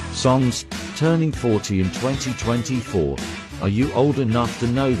Songs, turning 40 in 2024. Are you old enough to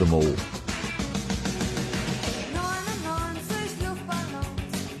know them all?